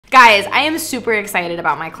Guys, I am super excited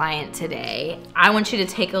about my client today. I want you to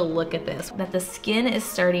take a look at this, that the skin is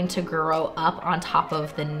starting to grow up on top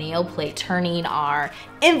of the nail plate, turning our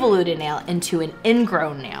involuted nail into an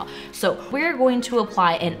ingrown nail. So we're going to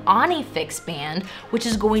apply an ONYFIX band, which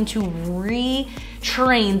is going to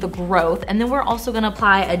retrain the growth. And then we're also gonna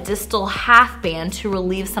apply a distal half band to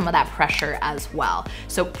relieve some of that pressure as well.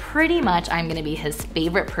 So pretty much I'm gonna be his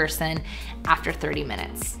favorite person after 30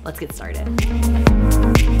 minutes. Let's get started.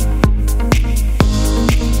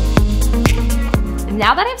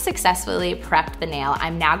 Now that I've successfully prepped the nail,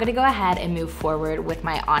 I'm now gonna go ahead and move forward with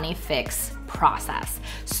my ONYFIX process.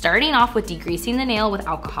 Starting off with degreasing the nail with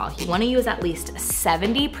alcohol. You wanna use at least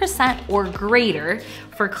 70% or greater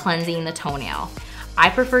for cleansing the toenail. I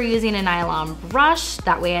prefer using a nylon brush,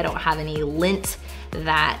 that way I don't have any lint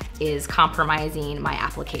that is compromising my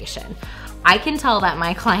application. I can tell that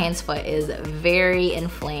my client's foot is very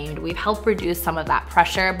inflamed. We've helped reduce some of that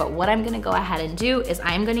pressure, but what I'm gonna go ahead and do is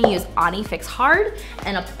I'm gonna use ONYFIX Hard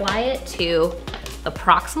and apply it to the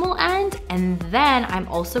proximal end, and then I'm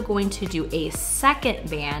also going to do a second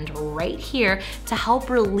band right here to help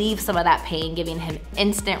relieve some of that pain, giving him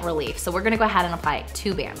instant relief. So we're gonna go ahead and apply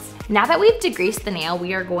 2 bands. Now that we've degreased the nail,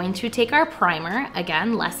 we are going to take our primer.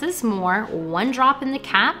 Again, less is more. 1 drop in the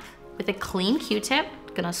cap with a clean Q-tip.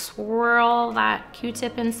 Gonna swirl that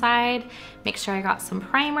Q-tip inside, make sure I got some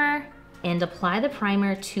primer, and apply the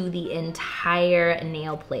primer to the entire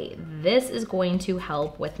nail plate. This is going to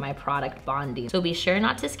help with my product bonding. So be sure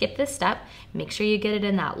not to skip this step. Make sure you get it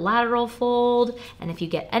in that lateral fold, and if you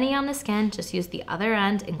get any on the skin, just use the other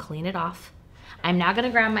end and clean it off. I'm now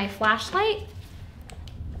gonna grab my flashlight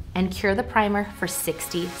and cure the primer for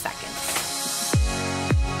 60 seconds.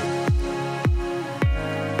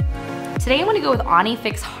 Today I'm gonna go with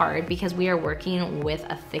ONYFIX Hard because we are working with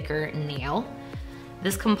a thicker nail.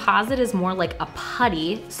 This composite is more like a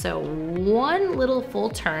putty, so 1 little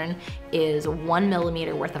full turn is 1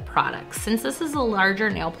 millimeter worth of product. Since this is a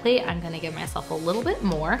larger nail plate, I'm gonna give myself a little bit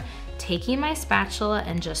more, taking my spatula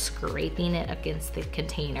and just scraping it against the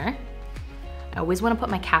container. I always wanna put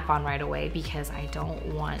my cap on right away because I don't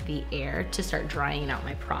want the air to start drying out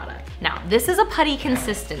my product. Now, this is a putty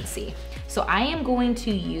consistency. So I am going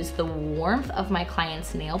to use the warmth of my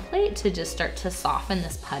client's nail plate to just start to soften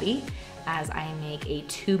this putty as I make a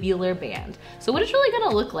tubular band. So what it's really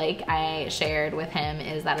gonna look like, I shared with him,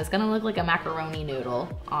 is that it's gonna look like a macaroni noodle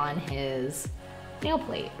on his nail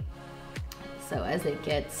plate. So as it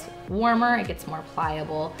gets warmer, it gets more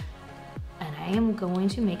pliable. And I am going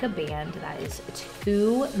to make a band that is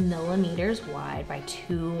 2 millimeters wide by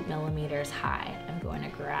 2 millimeters high. I'm going to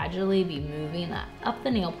gradually be moving that up the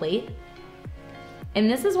nail plate. And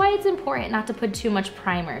this is why it's important not to put too much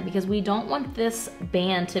primer, because we don't want this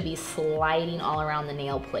band to be sliding all around the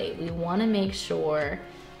nail plate. We want to make sure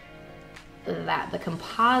that the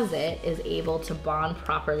composite is able to bond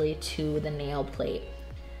properly to the nail plate.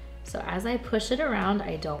 So as I push it around,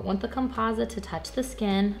 I don't want the composite to touch the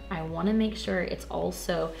skin. I want to make sure it's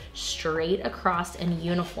also straight across and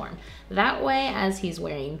uniform. That way, as he's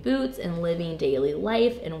wearing boots and living daily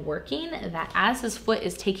life and working, that as his foot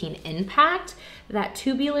is taking impact, that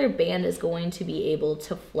tubular band is going to be able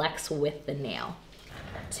to flex with the nail.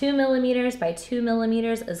 2 millimeters by 2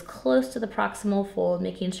 millimeters is close to the proximal fold,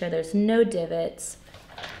 making sure there's no divots.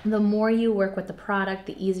 The more you work with the product,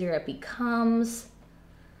 the easier it becomes.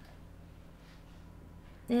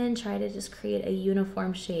 And try to just create a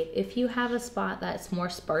uniform shape. If you have a spot that's more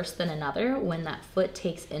sparse than another, when that foot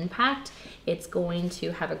takes impact, it's going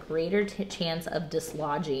to have a greater chance of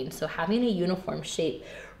dislodging. So having a uniform shape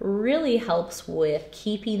really helps with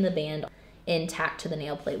keeping the band intact to the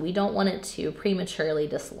nail plate. We don't want it to prematurely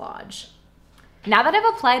dislodge. Now that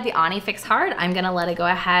I've applied the ONYFIX Hard, I'm gonna let it go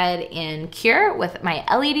ahead and cure with my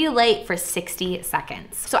LED light for 60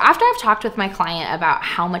 seconds. So after I've talked with my client about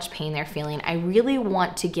how much pain they're feeling, I really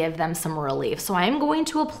want to give them some relief. So I'm going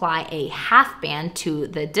to apply a half band to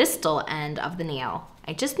the distal end of the nail.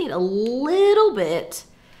 I just need a little bit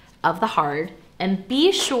of the hard, and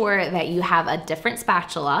be sure that you have a different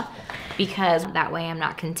spatula, because that way I'm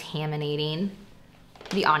not contaminating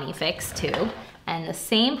the ONYFIX too. And the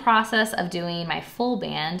same process of doing my full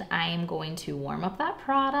band, I'm going to warm up that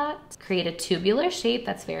product, create a tubular shape,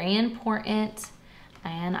 that's very important,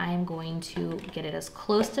 and I'm going to get it as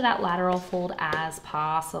close to that lateral fold as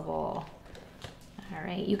possible. All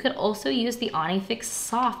right, you could also use the ONYFIX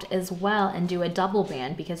Soft as well and do a double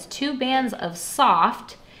band, because 2 bands of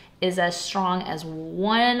soft is as strong as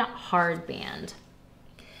 1 hard band.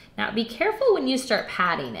 Now be careful when you start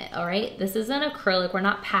patting it, all right? This isn't acrylic, we're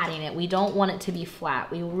not patting it. We don't want it to be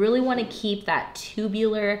flat. We really want to keep that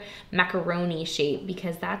tubular macaroni shape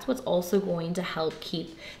because that's what's also going to help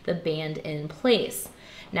keep the band in place.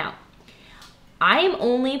 Now, I'm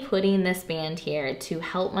only putting this band here to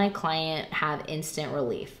help my client have instant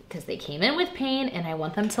relief because they came in with pain and I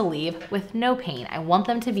want them to leave with no pain. I want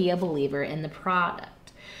them to be a believer in the product.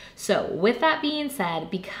 So with that being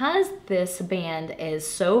said, because this band is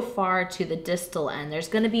so far to the distal end, there's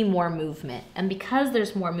gonna be more movement. And because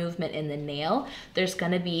there's more movement in the nail, there's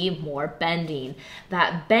gonna be more bending.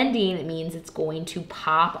 That bending means it's going to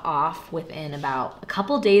pop off within about a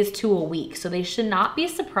couple days to a week. So they should not be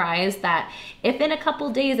surprised that if in a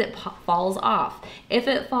couple days it falls off. If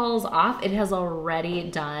it falls off, it has already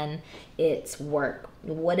done its work.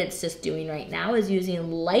 What it's just doing right now is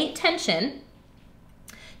using light tension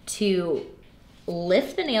to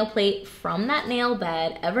lift the nail plate from that nail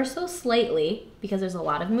bed ever so slightly because there's a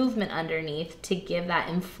lot of movement underneath to give that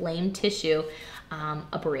inflamed tissue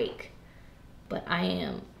a break. But I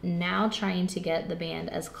am now trying to get the band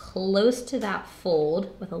as close to that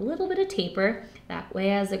fold with a little bit of taper. That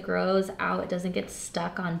way as it grows out, it doesn't get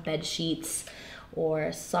stuck on bed sheets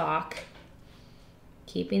or sock.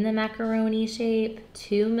 Keeping the macaroni shape,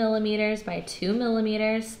 2 millimeters by 2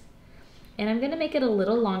 millimeters. And I'm gonna make it a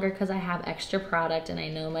little longer because I have extra product and I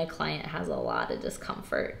know my client has a lot of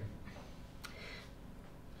discomfort.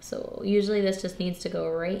 So usually this just needs to go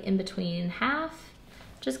right in between half.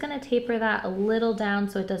 Just gonna taper that a little down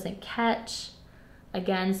so it doesn't catch.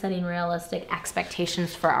 Again, setting realistic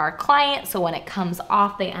expectations for our client so when it comes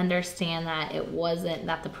off, they understand that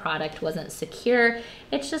that the product wasn't secure.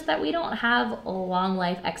 It's just that we don't have a long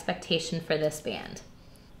life expectation for this band.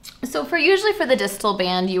 So usually for the distal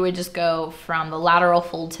band, you would just go from the lateral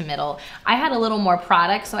fold to middle. I had a little more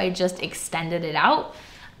product, so I just extended it out.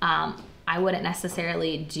 I wouldn't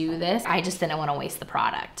necessarily do this. I just didn't want to waste the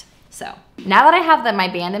product. So now that I have my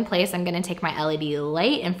band in place, I'm gonna take my LED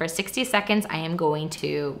light and for 60 seconds, I am going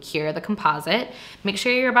to cure the composite. Make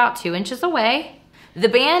sure you're about 2 inches away. The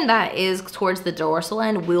band that is towards the dorsal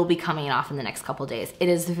end will be coming off in the next couple days. It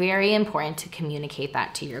is very important to communicate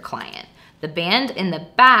that to your client. The band in the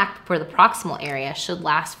back for the proximal area should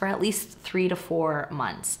last for at least 3 to 4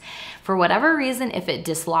 months. For whatever reason, if it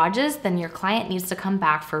dislodges, then your client needs to come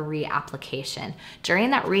back for reapplication. During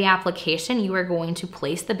that reapplication, you are going to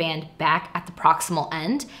place the band back at the proximal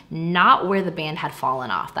end, not where the band had fallen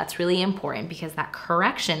off. That's really important because that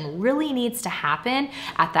correction really needs to happen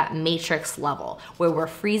at that matrix level where we're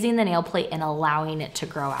freezing the nail plate and allowing it to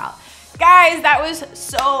grow out. Guys, that was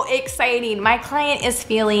so exciting. My client is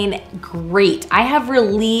feeling great. I have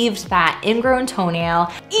relieved that ingrown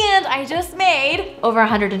toenail and I just made over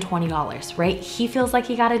 $120, right? He feels like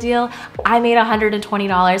he got a deal. I made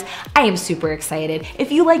 $120. I am super excited.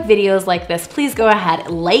 If you like videos like this, please go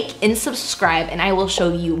ahead, like and subscribe, and I will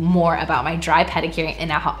show you more about my dry pedicuring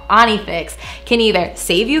and how ONYFIX can either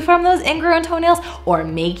save you from those ingrown toenails or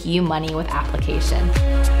make you money with application.